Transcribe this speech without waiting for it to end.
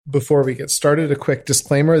Before we get started, a quick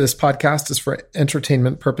disclaimer. This podcast is for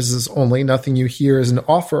entertainment purposes only. Nothing you hear is an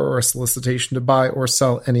offer or a solicitation to buy or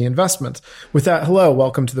sell any investment. With that, hello,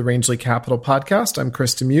 welcome to the Rangeley Capital Podcast. I'm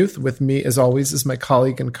Chris Demuth. With me, as always, is my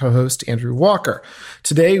colleague and co-host, Andrew Walker.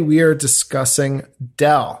 Today, we are discussing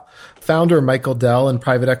Dell. Founder Michael Dell and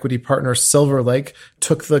private equity partner Silver Lake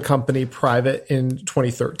took the company private in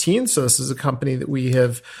 2013. So this is a company that we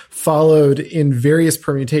have followed in various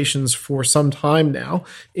permutations for some time now.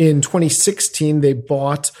 In 2016, they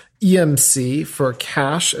bought EMC for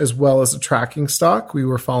cash as well as a tracking stock. We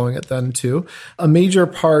were following it then too. A major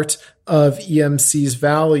part of EMC's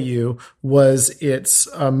value was its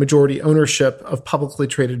majority ownership of publicly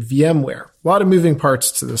traded VMware. A lot of moving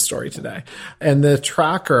parts to this story today. And the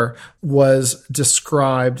tracker was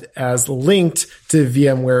described as linked to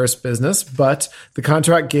VMware's business, but the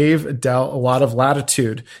contract gave Dell a lot of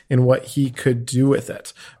latitude in what he could do with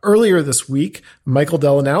it. Earlier this week, Michael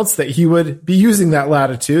Dell announced that he would be using that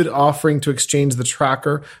latitude, offering to exchange the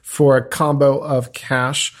tracker for a combo of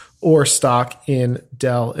cash or stock in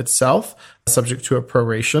Dell itself, subject to a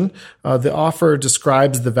proration. The offer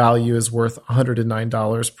describes the value as worth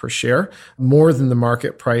 $109 per share, more than the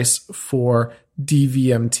market price for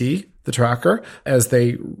DVMT, the tracker, as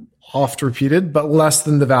they oft repeated, but less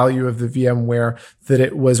than the value of the VMware that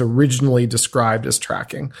it was originally described as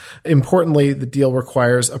tracking. Importantly, the deal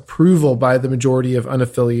requires approval by the majority of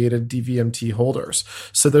unaffiliated DVMT holders.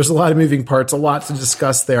 So there's a lot of moving parts, a lot to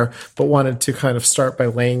discuss there, but wanted to kind of start by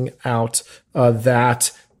laying out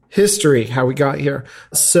that history, how we got here.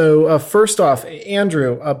 So first off,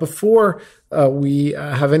 Andrew, before we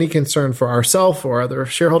have any concern for ourselves or other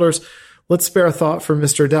shareholders, let's spare a thought for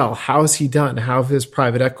Mr. Dell. How has he done? How have his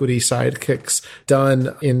private equity sidekicks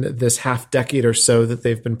done in this half decade or so that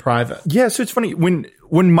they've been private? Yeah, so it's funny.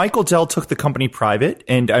 When Michael Dell took the company private,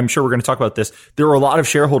 and I'm sure we're going to talk about this, there were a lot of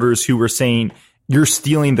shareholders who were saying, you're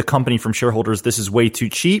stealing the company from shareholders. This is way too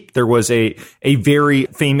cheap. There was a very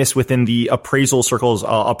famous within the appraisal circles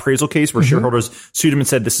appraisal case where shareholders sued him and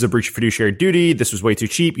said, this is a breach of fiduciary duty. This was way too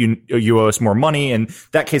cheap. You owe us more money. And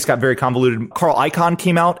that case got very convoluted. Carl Icahn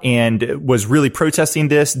came out and was really protesting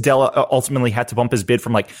this. Dell ultimately had to bump his bid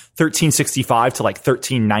from like $13.65 to like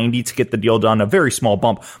 $13.90 to get the deal done. A very small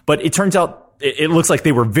bump. But it turns out it looks like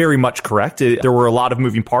they were very much correct. There were a lot of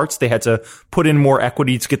moving parts. They had to put in more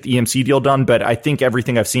equity to get the EMC deal done. But I think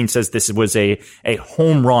everything I've seen says this was a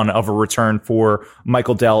home run of a return for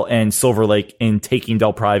Michael Dell and Silver Lake in taking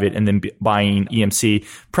Dell private and then buying EMC,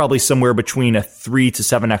 probably somewhere between a 3 to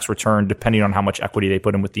 7x return, depending on how much equity they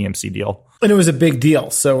put in with the EMC deal. And it was a big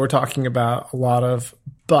deal. So we're talking about a lot of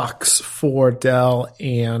bucks for Dell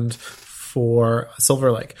and for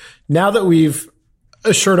Silver Lake. Now that we've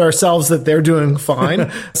assured ourselves that they're doing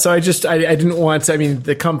fine. So I didn't want to,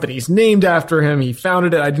 the company's named after him. He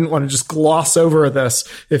founded it. I didn't want to just gloss over this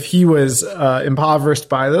if he was impoverished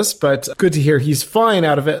by this, but good to hear he's fine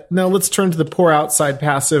out of it. Now let's turn to the poor outside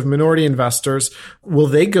passive minority investors. Will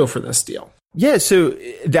they go for this deal? Yeah, so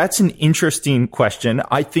that's an interesting question.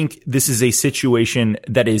 I think this is a situation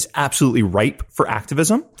that is absolutely ripe for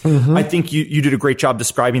activism. I think you did a great job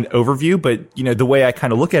describing the overview, but the way I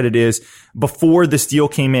kind of look at it is before this deal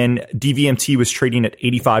came in, DVMT was trading at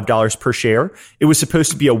 $85 per share. It was supposed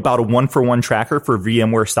to be about a 1-for-1 tracker for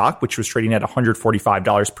VMware stock, which was trading at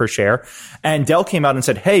 $145 per share. And Dell came out and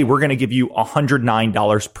said, hey, we're going to give you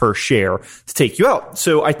 $109 per share to take you out.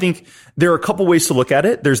 So I think there are a couple ways to look at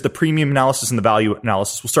it. There's the premium analysis and the value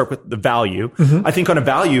analysis. We'll start with the value. I think on a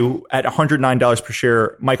value at $109 per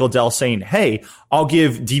share, Michael Dell saying, hey, I'll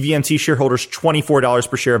give DVMT shareholders $24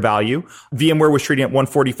 per share value. VMware was trading at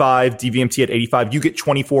 $145, DVMT at $85. You get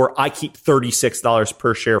 $24. I keep $36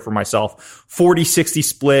 per share for myself. 40-60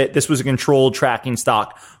 split. This was a controlled tracking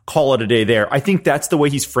stock. Call it a day there. I think that's the way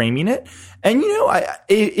he's framing it. And,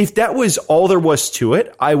 if that was all there was to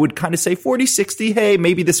it, I would kind of say 40-60. Hey,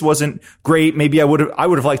 maybe this wasn't great. Maybe I would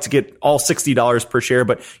have liked to get all $60 per share,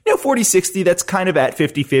 but 40-60, that's kind of at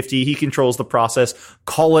 50-50. He controls the process.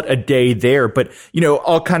 Call it a day there. But,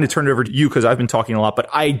 I'll kind of turn it over to you because I've been talking a lot, but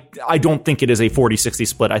I don't think it is a 40-60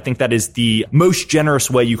 split. I think that is the most generous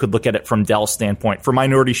way you could look at it from Dell's standpoint. For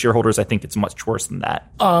minority shareholders, I think it's much worse than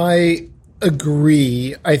that. I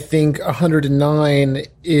agree. I think 109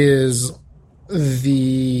 is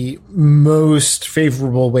the most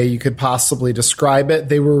favorable way you could possibly describe it.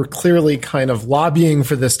 They were clearly kind of lobbying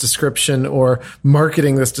for this description or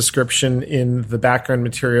marketing this description in the background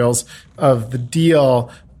materials of the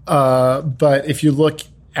deal. But if you look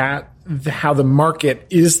at how the market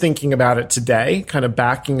is thinking about it today, kind of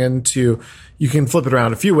backing into, you can flip it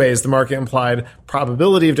around a few ways, the market implied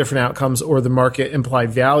probability of different outcomes or the market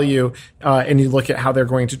implied value, and you look at how they're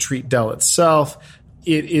going to treat Dell itself,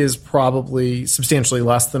 it is probably substantially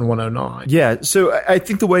less than 109. Yeah. So I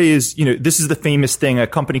think the way is, this is the famous thing. A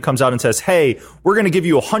company comes out and says, hey, we're going to give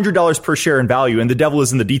you $100 per share in value. And the devil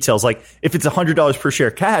is in the details. Like if it's $100 per share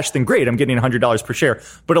cash, then great. I'm getting $100 per share.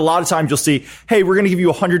 But a lot of times you'll see, hey, we're going to give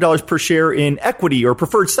you $100 per share in equity or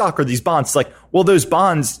preferred stock or these bonds. It's like, well, those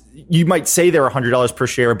bonds, you might say they're $100 per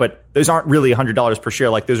share, but those aren't really $100 per share.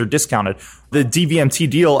 Like those are discounted. The DVMT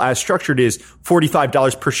deal as structured is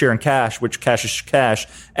 $45 per share in cash, which cash is cash,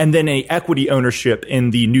 and then a equity ownership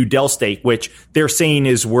in the new Dell stake, which they're saying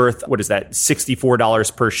is worth, what is that,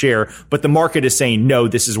 $64 per share. But the market is saying, no,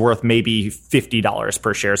 this is worth maybe $50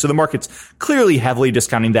 per share. So the market's clearly heavily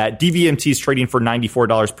discounting that. DVMT is trading for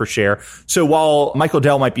 $94 per share. So while Michael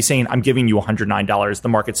Dell might be saying, I'm giving you $109, the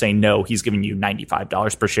market's saying, no, he's giving you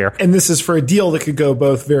 $95 per share. And this is for a deal that could go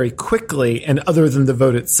both very quickly and, other than the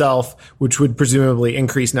vote itself, which would presumably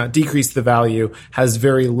increase, not decrease the value, has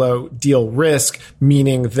very low deal risk,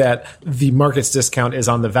 meaning that the market's discount is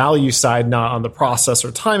on the value side, not on the process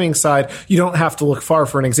or timing side. You don't have to look far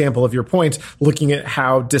for an example of your point, looking at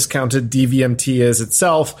how discounted DVMT is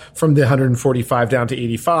itself from the 145 down to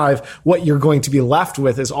 85. What you're going to be left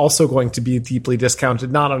with is also going to be deeply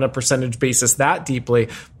discounted, not on a percentage basis that deeply,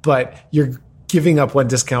 but you're giving up one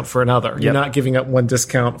discount for another. You're not giving up one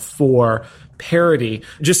discount for parity.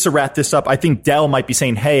 Just to wrap this up, I think Dell might be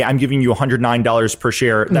saying, hey, I'm giving you $109 per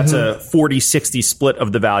share. That's a 40-60 split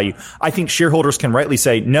of the value. I think shareholders can rightly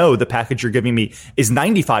say, no, the package you're giving me is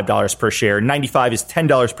 $95 per share. 95 is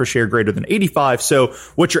 $10 per share greater than 85. So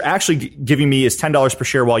what you're actually giving me is $10 per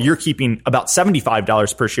share while you're keeping about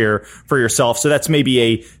 $75 per share for yourself. So that's maybe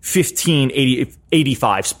a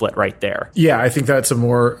 15-85 split right there. Yeah, I think that's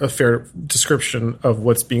a fair description of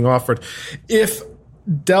what's being offered. If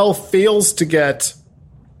Dell fails to get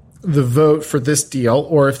the vote for this deal,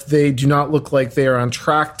 or if they do not look like they are on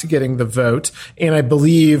track to getting the vote, and I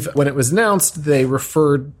believe when it was announced, they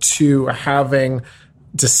referred to having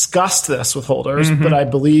discussed this with holders, but I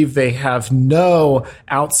believe they have no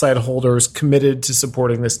outside holders committed to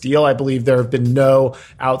supporting this deal. I believe there have been no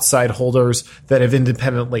outside holders that have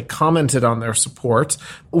independently commented on their support.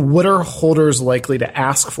 What are holders likely to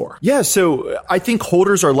ask for? Yeah, so I think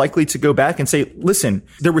holders are likely to go back and say, listen,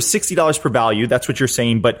 there was $60 per value. That's what you're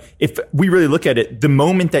saying. But if we really look at it, the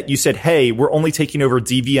moment that you said, hey, we're only taking over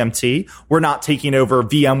DVMT, we're not taking over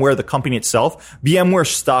VMware, the company itself, VMware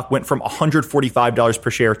stock went from $145 per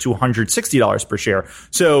share to $160 per share.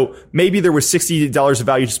 So maybe there was $60 of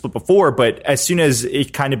value to split before, but as soon as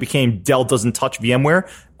it kind of became Dell doesn't touch VMware,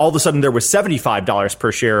 all of a sudden there was $75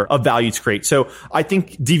 per share of value to create. So I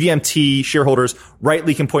think DVMT shareholders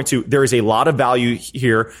rightly can point to there is a lot of value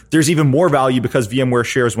here. There's even more value because VMware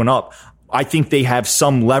shares went up. I think they have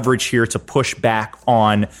some leverage here to push back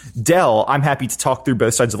on Dell. I'm happy to talk through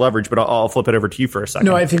both sides of leverage, but I'll flip it over to you for a second.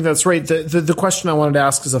 No, I think that's right. The question I wanted to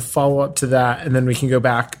ask as a follow-up to that, and then we can go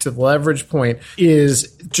back to the leverage point, is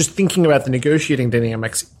just thinking about the negotiating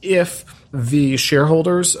dynamics. If the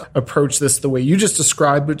shareholders approach this the way you just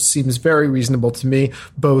described, which seems very reasonable to me,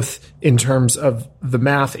 both in terms of the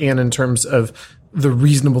math and in terms of the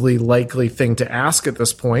reasonably likely thing to ask at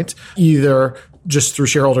this point, either just through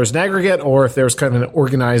shareholders in aggregate or if there's kind of an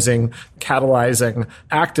organizing, catalyzing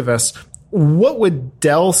activist, what would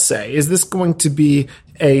Dell say? Is this going to be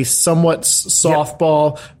a somewhat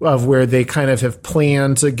softball of where they kind of have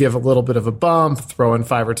planned to give a little bit of a bump, throw in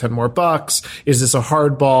 $5 or $10 more bucks? Is this a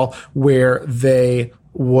hardball where they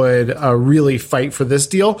would really fight for this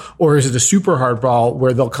deal? Or is it a super hardball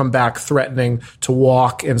where they'll come back threatening to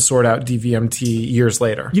walk and sort out DVMT years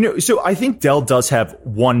later? So I think Dell does have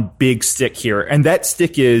one big stick here, and that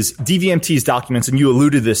stick is DVMT's documents, and you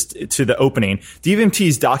alluded this to the opening.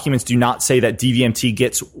 DVMT's documents do not say that DVMT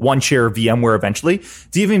gets one share of VMware eventually.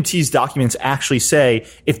 DVMT's documents actually say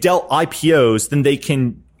if Dell IPOs, then they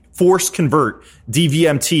can force convert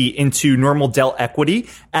DVMT into normal Dell equity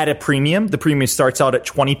at a premium. The premium starts out at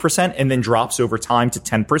 20% and then drops over time to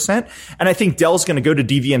 10%. And I think Dell's going to go to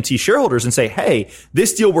DVMT shareholders and say, hey,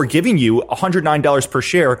 this deal we're giving you $109 per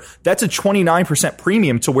share. That's a 29%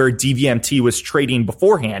 premium to where DVMT was trading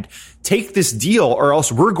beforehand. Take this deal or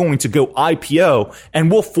else we're going to go IPO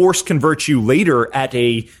and we'll force convert you later at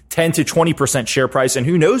a 10 to 20% share price. And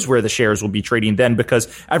who knows where the shares will be trading then,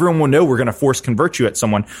 because everyone will know we're going to force convert you at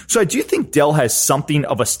someone. So I do think Dell has something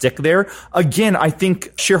of a stick there. Again, I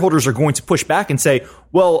think shareholders are going to push back and say,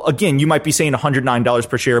 well, again, you might be saying $109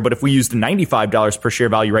 per share, but if we use the $95 per share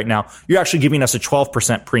value right now, you're actually giving us a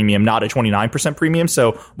 12% premium, not a 29% premium.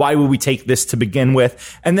 So why would we take this to begin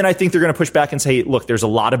with? And then I think they're going to push back and say, look, there's a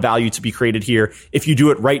lot of value to be created here. If you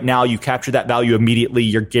do it right now, you capture that value immediately.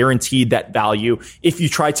 You're guaranteed that value. If you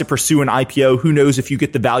try to pursue an IPO, who knows if you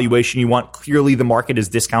get the valuation you want? Clearly, the market is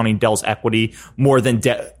discounting Dell's equity more than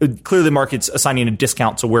clearly the market's assigning a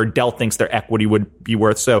discount to where Dell thinks their equity would be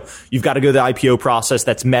worth. So you've got to go to the IPO process.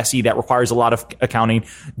 That's messy. That requires a lot of accounting.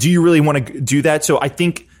 Do you really want to do that? So I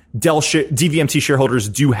think DVMT shareholders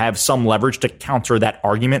do have some leverage to counter that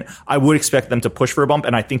argument. I would expect them to push for a bump,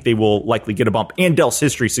 and I think they will likely get a bump. And Dell's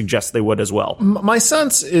history suggests they would as well. My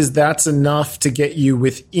sense is that's enough to get you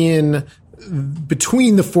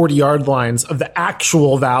between the 40-yard lines of the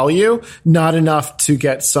actual value, not enough to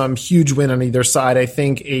get some huge win on either side. I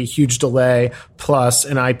think a huge delay plus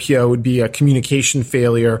an IPO would be a communication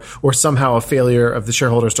failure or somehow a failure of the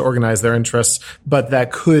shareholders to organize their interests, but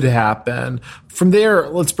that could happen. From there,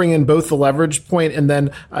 let's bring in both the leverage point and then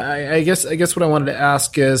I guess what I wanted to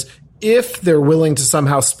ask is, if they're willing to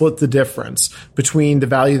somehow split the difference between the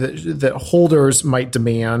value that holders might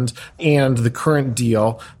demand and the current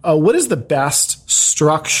deal, what is the best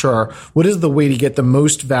structure? What is the way to get the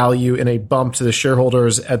most value in a bump to the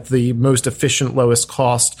shareholders at the most efficient, lowest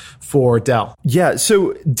cost for Dell? Yeah,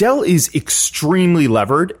 so Dell is extremely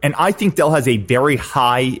levered, and I think Dell has a very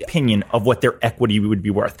high opinion of what their equity would be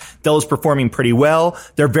worth. Dell is performing pretty well.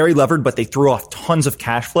 They're very levered, but they throw off tons of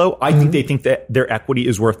cash flow. I think they think that their equity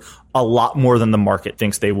is worth a lot more than the market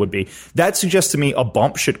thinks they would be. That suggests to me a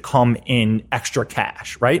bump should come in extra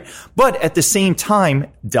cash, right? But at the same time,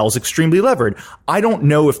 Dell's extremely levered. I don't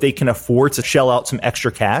know if they can afford to shell out some extra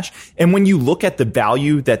cash. And when you look at the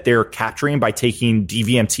value that they're capturing by taking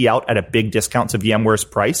DVMT out at a big discount to VMware's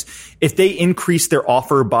price, if they increase their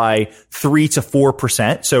offer by 3 to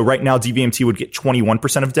 4%, so right now DVMT would get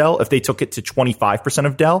 21% of Dell. If they took it to 25%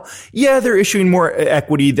 of Dell, yeah, they're issuing more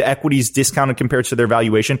equity. The equity's discounted compared to their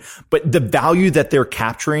valuation. But the value that they're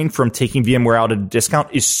capturing from taking VMware out at a discount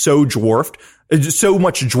is so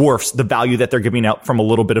much dwarfs the value that they're giving out from a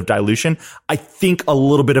little bit of dilution. I think a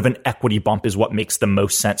little bit of an equity bump is what makes the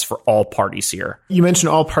most sense for all parties here. You mentioned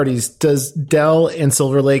all parties. Does Dell and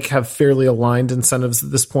Silver Lake have fairly aligned incentives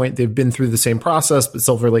at this point? They've been through the same process, but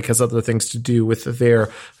Silver Lake has other things to do with their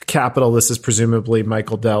capital. This is presumably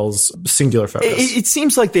Michael Dell's singular focus. It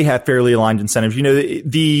seems like they have fairly aligned incentives. You know,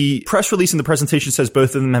 the press release in the presentation says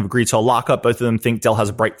both of them have agreed to a lockup. Both of them think Dell has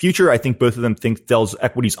a bright future. I think both of them think Dell's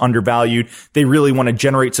equity is undervalued. They really want to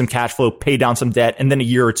generate some cash flow, pay down some debt, and then a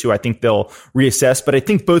year or two, I think they'll reassess. But I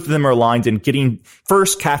think both of them are aligned in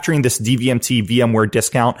capturing this DVMT VMware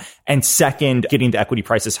discount, and second, getting the equity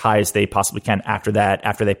price as high as they possibly can after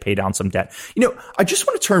they pay down some debt. You know, I just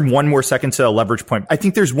want to turn one more second to a leverage point. I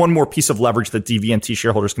think there's one more piece of leverage that DVMT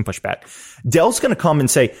shareholders can push back. Dell's going to come and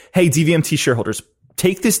say, hey, DVMT shareholders,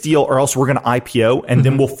 take this deal or else we're going to IPO and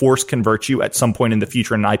then we'll force convert you at some point in the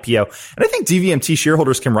future in an IPO. And I think DVMT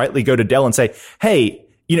shareholders can rightly go to Dell and say, hey,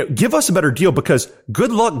 you know, give us a better deal, because good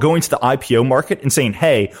luck going to the IPO market and saying,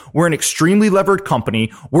 hey, we're an extremely levered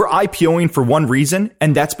company. We're IPOing for one reason,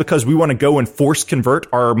 and that's because we want to go and force convert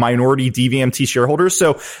our minority DVMT shareholders.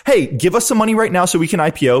 So, hey, give us some money right now so we can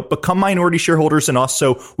IPO, become minority shareholders in us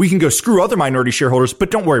so we can go screw other minority shareholders. But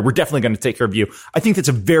don't worry, we're definitely going to take care of you. I think that's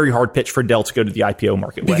a very hard pitch for Dell to go to the IPO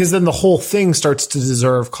market with. Because then the whole thing starts to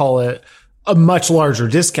deserve, call it, a much larger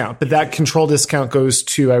discount, but that control discount goes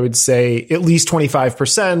to, I would say, at least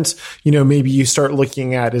 25%. You know, maybe you start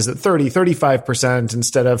looking at, is it 30, 35%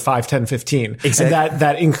 instead of 5, 10, 15? Exactly. And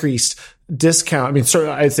that increased discount, I mean,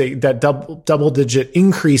 certainly I'd say that double digit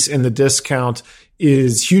increase in the discount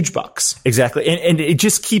is huge bucks. Exactly. And it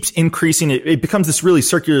just keeps increasing. It becomes this really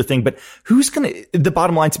circular thing, but the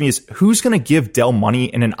bottom line to me is, who's going to give Dell money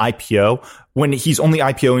in an IPO when he's only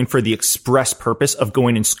IPOing for the express purpose of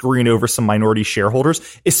going and screwing over some minority shareholders,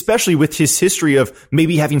 especially with his history of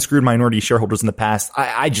maybe having screwed minority shareholders in the past?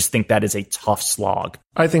 I just think that is a tough slog.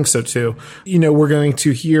 I think so too. You know, we're going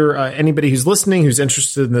to hear anybody who's listening, who's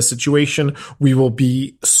interested in this situation. We will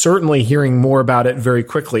be certainly hearing more about it very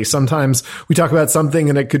quickly. Sometimes we talk about something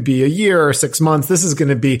and it could be a year or 6 months. This is going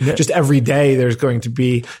to be just every day. There's going to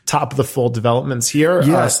be top of the full developments here.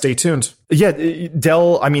 Yeah. Stay tuned. Yeah,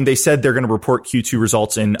 Dell, I mean, they said they're going to report Q2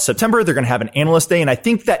 results in September. They're going to have an analyst day, and I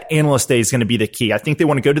think that analyst day is going to be the key. I think they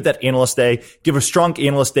want to go to that analyst day, give a strong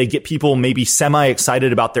analyst day, get people maybe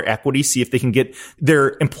semi-excited about their equity, see if they can get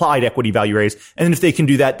their implied equity value raised. And then if they can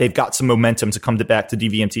do that, they've got some momentum to come back to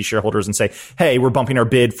DVMT shareholders and say, hey, we're bumping our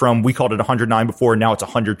bid from, we called it 109 before, now it's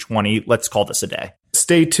 120. Let's call this a day.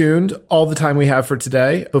 Stay tuned. All the time we have for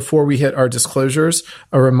today. Before we hit our disclosures,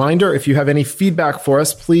 a reminder, if you have any feedback for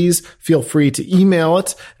us, please feel free to email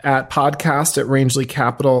it at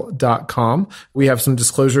podcast@rangeleycapital.com. We have some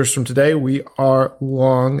disclosures from today. We are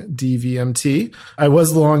long DVMT. I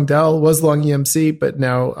was long Dell, was long EMC, but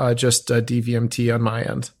now just DVMT on my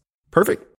end. Perfect.